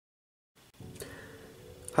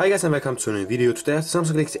Hi guys and welcome to a new video. Today I have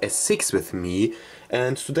Samsung Galaxy S6 with me,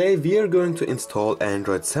 and today we are going to install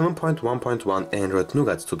Android 7.1.1 Android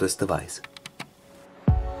Nougat to this device.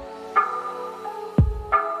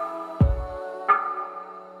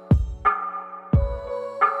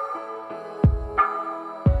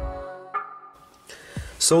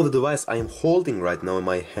 So the device I am holding right now in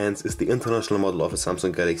my hands is the international model of a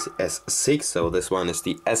Samsung Galaxy S6. So this one is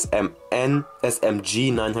the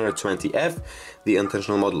SMG920F, the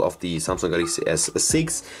international model of the Samsung Galaxy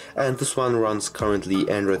S6, and this one runs currently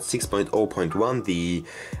Android 6.0.1, the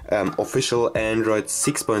official Android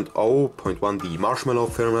 6.0.1, the Marshmallow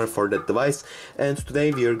firmware for that device. And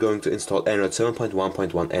today we are going to install Android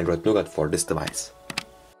 7.1.1 Android Nougat for this device.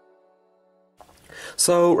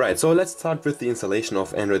 So let's start with the installation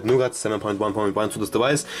of Android Nougat 7.1.1 to this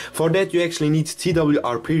device. For that you actually need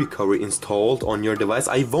TWRP recovery installed on your device.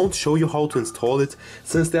 I won't show you how to install it,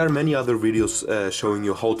 since there are many other videos showing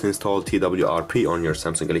you how to install TWRP on your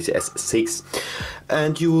Samsung Galaxy S6.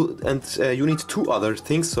 And you need two other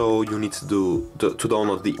things. So you need to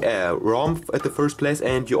download the ROM at the first place,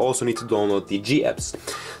 and you also need to download the G apps.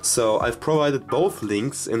 So I've provided both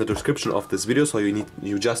links in the description of this video, so you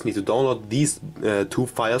just need to download these two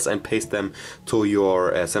files and paste them to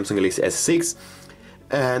your Samsung Galaxy S6,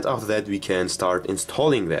 and after that we can start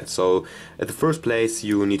installing that. So at the first place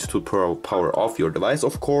you need to power off your device,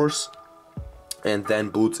 of course, and then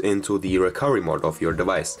boot into the recovery mode of your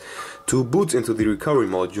device. To boot into the recovery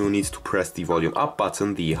mode you need to press the volume up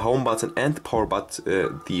button, the home button, and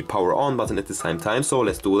the power on button at the same time. So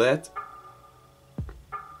let's do that.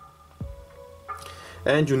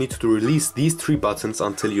 And you need to release these three buttons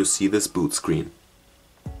until you see this boot screen.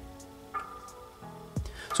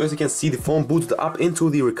 So as you can see, the phone booted up into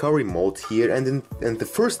the recovery mode here, and the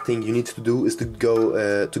first thing you need to do is to go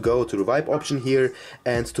to the wipe option here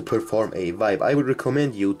and to perform a wipe. I would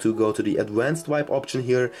recommend you to go to the advanced wipe option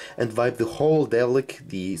here and wipe the whole DLC,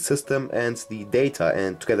 the system, and the data,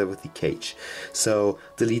 and together with the cache. So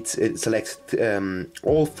select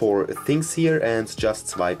all four things here and just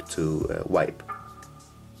swipe to wipe.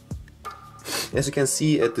 As you can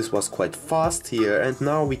see, this was quite fast here, and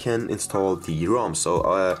now we can install the ROM. So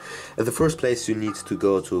at the first place you need to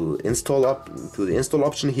go to the install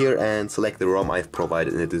option here and select the ROM I've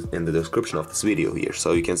provided in the description of this video here.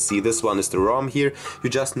 So you can see this one is the ROM here. You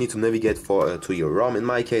just need to navigate to your ROM. In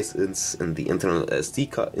my case it's in the internal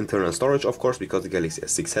internal storage, of course, because the Galaxy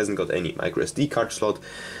S6 hasn't got any micro SD card slot.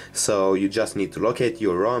 So you just need to locate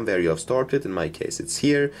your ROM where you have stored it. In my case it's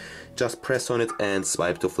here. Just press on it and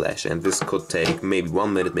swipe to flash, and this could take maybe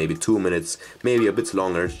 1 minute, maybe 2 minutes, maybe a bit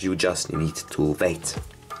longer. You just need to wait.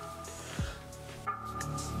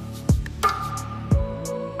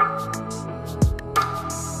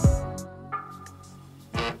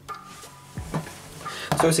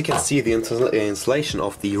 So as you can see, the installation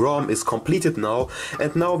of the ROM is completed now,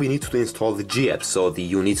 and now we need to install the G apps. So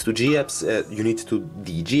you need the G apps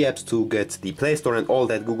to get the Play Store and all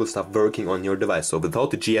that Google stuff working on your device. So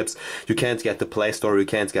without the G apps you can't get the Play Store, you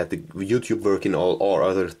can't get the YouTube working, or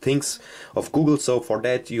other things of Google. So for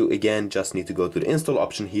that you again just need to go to the install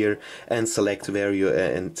option here and select where you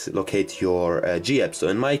and locate your G apps. So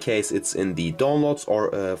in my case it's in the downloads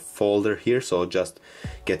or folder here. So just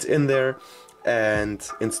get in there and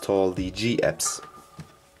install the G apps.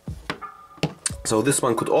 So this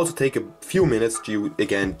one could also take a few minutes. You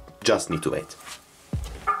again just need to wait.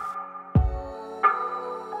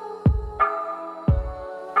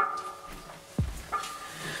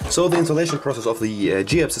 So the installation process of the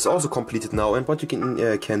G apps is also completed now, and what you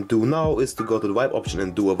can do now is to go to the wipe option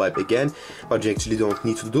and do a wipe again, but you actually don't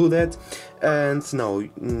need to do that. And now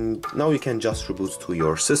you can just reboot to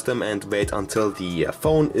your system and wait until the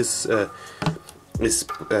phone is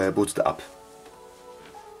booted up.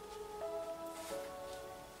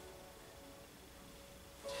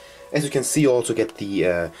 As you can see, you also get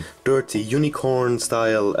the dirty unicorn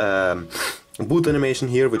style boot animation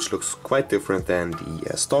here, which looks quite different than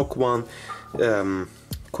the stock one.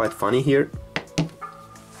 Quite funny here.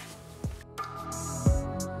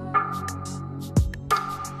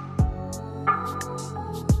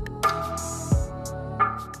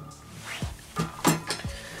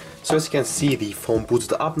 So as you can see, the phone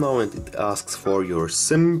booted up now, and it asks for your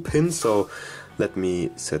SIM pin. So let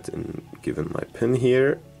me give in my pin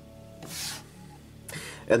here.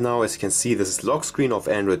 And now, as you can see, this is lock screen of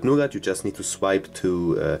Android Nougat. You just need to swipe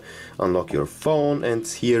to unlock your phone, and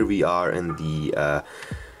here we are in the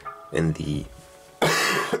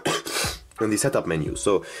setup menu.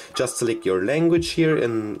 So just select your language here,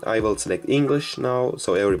 and I will select English now,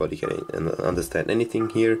 so everybody can understand anything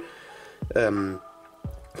here.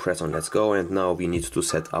 press on let's go, and now we need to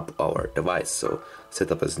set up our device. So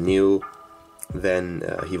set up as new, then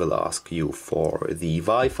he will ask you for the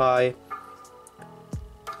Wi-Fi.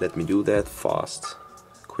 Let me do that fast,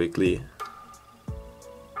 quickly.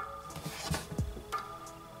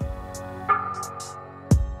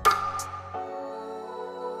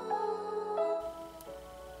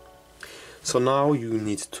 So now you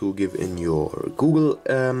need to give in your Google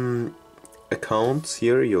account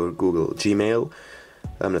here, your Google Gmail.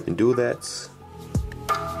 Let me do that.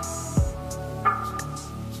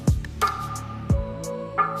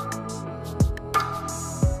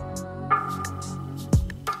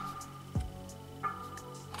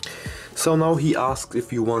 So now he asks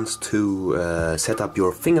if you want to set up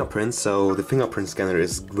your fingerprint. So the fingerprint scanner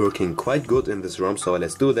is working quite good in this ROM, so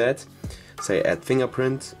let's do that. Say add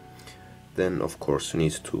fingerprint. Then of course you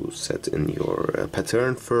need to set in your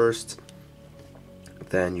pattern first.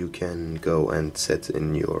 Then you can go and set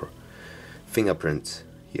in your fingerprint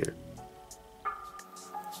here.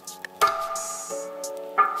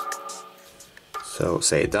 So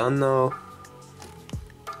say done now.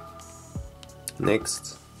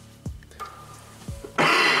 Next.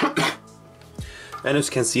 And as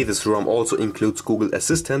you can see, this ROM also includes Google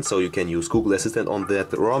Assistant, so you can use Google Assistant on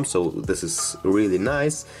that ROM, so this is really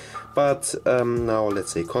nice. But now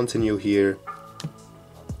let's say continue here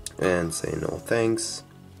and say no thanks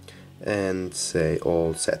and say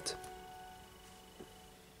all set.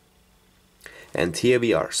 And here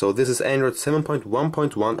we are. So this is Android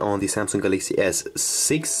 7.1.1 on the Samsung Galaxy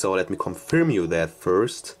S6. So let me confirm you that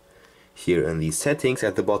first. Here in the settings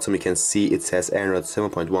at the bottom you can see it says Android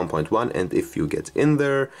 7.1.1, and if you get in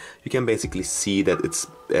there you can basically see that it's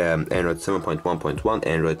Android 7.1.1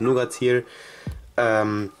 Android Nougat here.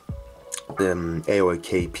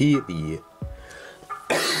 AOKP, the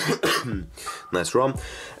nice ROM.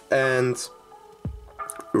 And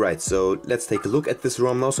right, so let's take a look at this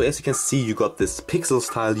ROM now. So as you can see, you got this pixel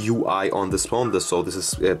style UI on this phone. So this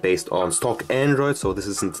is based on stock Android, so this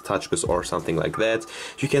isn't TouchWiz or something like that.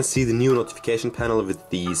 You can see the new notification panel with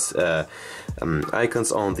these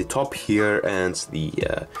icons on the top here and the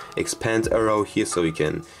expand arrow here, so you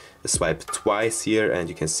can swipe twice here and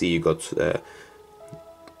you can see you got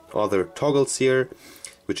other toggles here,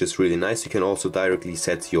 which is really nice. You can also directly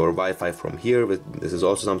set your Wi-Fi from here, but this is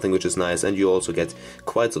also something which is nice. And you also get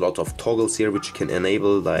quite a lot of toggles here which you can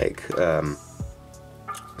enable, like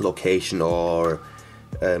location or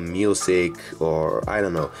music, or I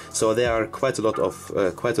don't know. So there are quite a lot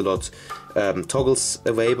toggles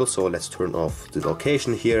available. So let's turn off the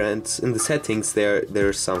location here, and in the settings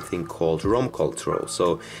there's something called ROM control.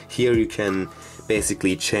 So here you can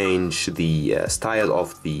basically change the style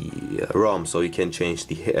of the ROM. So you can change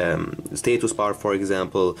the status bar, for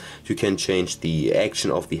example. You can change the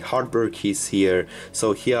action of the hardware keys here.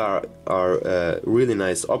 So here are really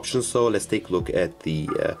nice options. So let's take a look at the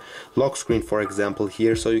lock screen, for example,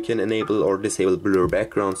 here. So you can enable or disable blur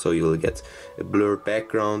background, so you will get a blurred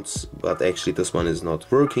background, but actually this one is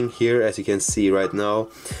not working here, as you can see right now.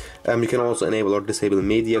 You can also enable or disable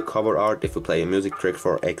media cover art if you play a music track,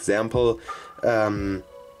 for example. And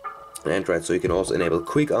right, so you can also enable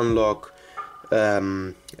quick unlock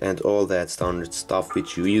and all that standard stuff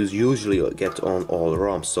which you usually get on all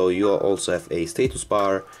ROMs. So you also have a status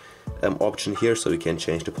bar option here, so you can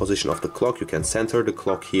change the position of the clock, you can center the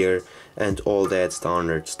clock here, and all that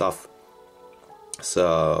standard stuff.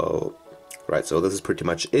 So right, so this is pretty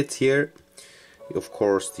much it here. Of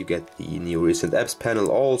course you get the new recent apps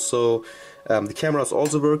panel also. The camera is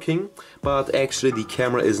also working, but actually the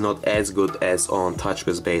camera is not as good as on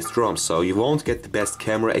TouchWiz based ROM, so you won't get the best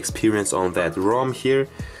camera experience on that ROM here.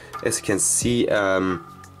 As you can see,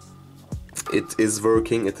 it is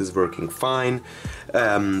working fine,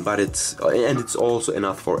 but it's also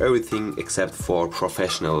enough for everything except for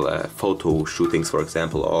professional photo shootings, for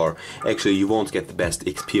example, or actually you won't get the best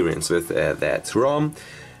experience with that ROM.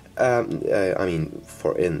 I mean,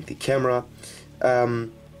 for in the camera.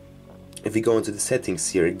 If we go into the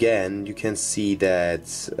settings here again, you can see that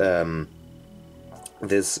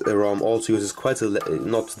this ROM also uses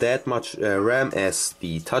not that much RAM as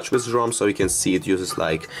the TouchWiz ROM. So you can see it uses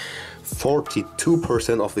like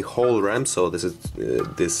 42% of the whole RAM. So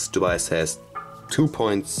this device has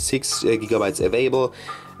 2.6 gigabytes available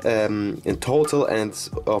in total, and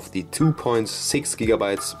of the 2.6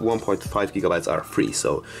 gigabytes, 1.5 gigabytes are free.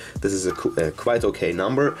 So this is a quite okay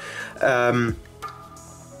number.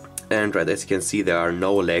 And right, as you can see, there are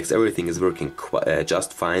no lags, everything is working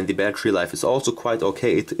just fine. The battery life is also quite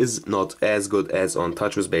okay. It is not as good as on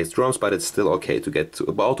TouchWiz based ROMs, but it's still okay to get to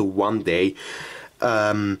about 1 day.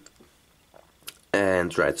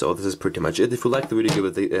 And right, so this is pretty much it. If you liked the video,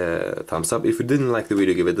 give it a thumbs up. If you didn't like the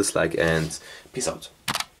video, give it a dislike, and peace out.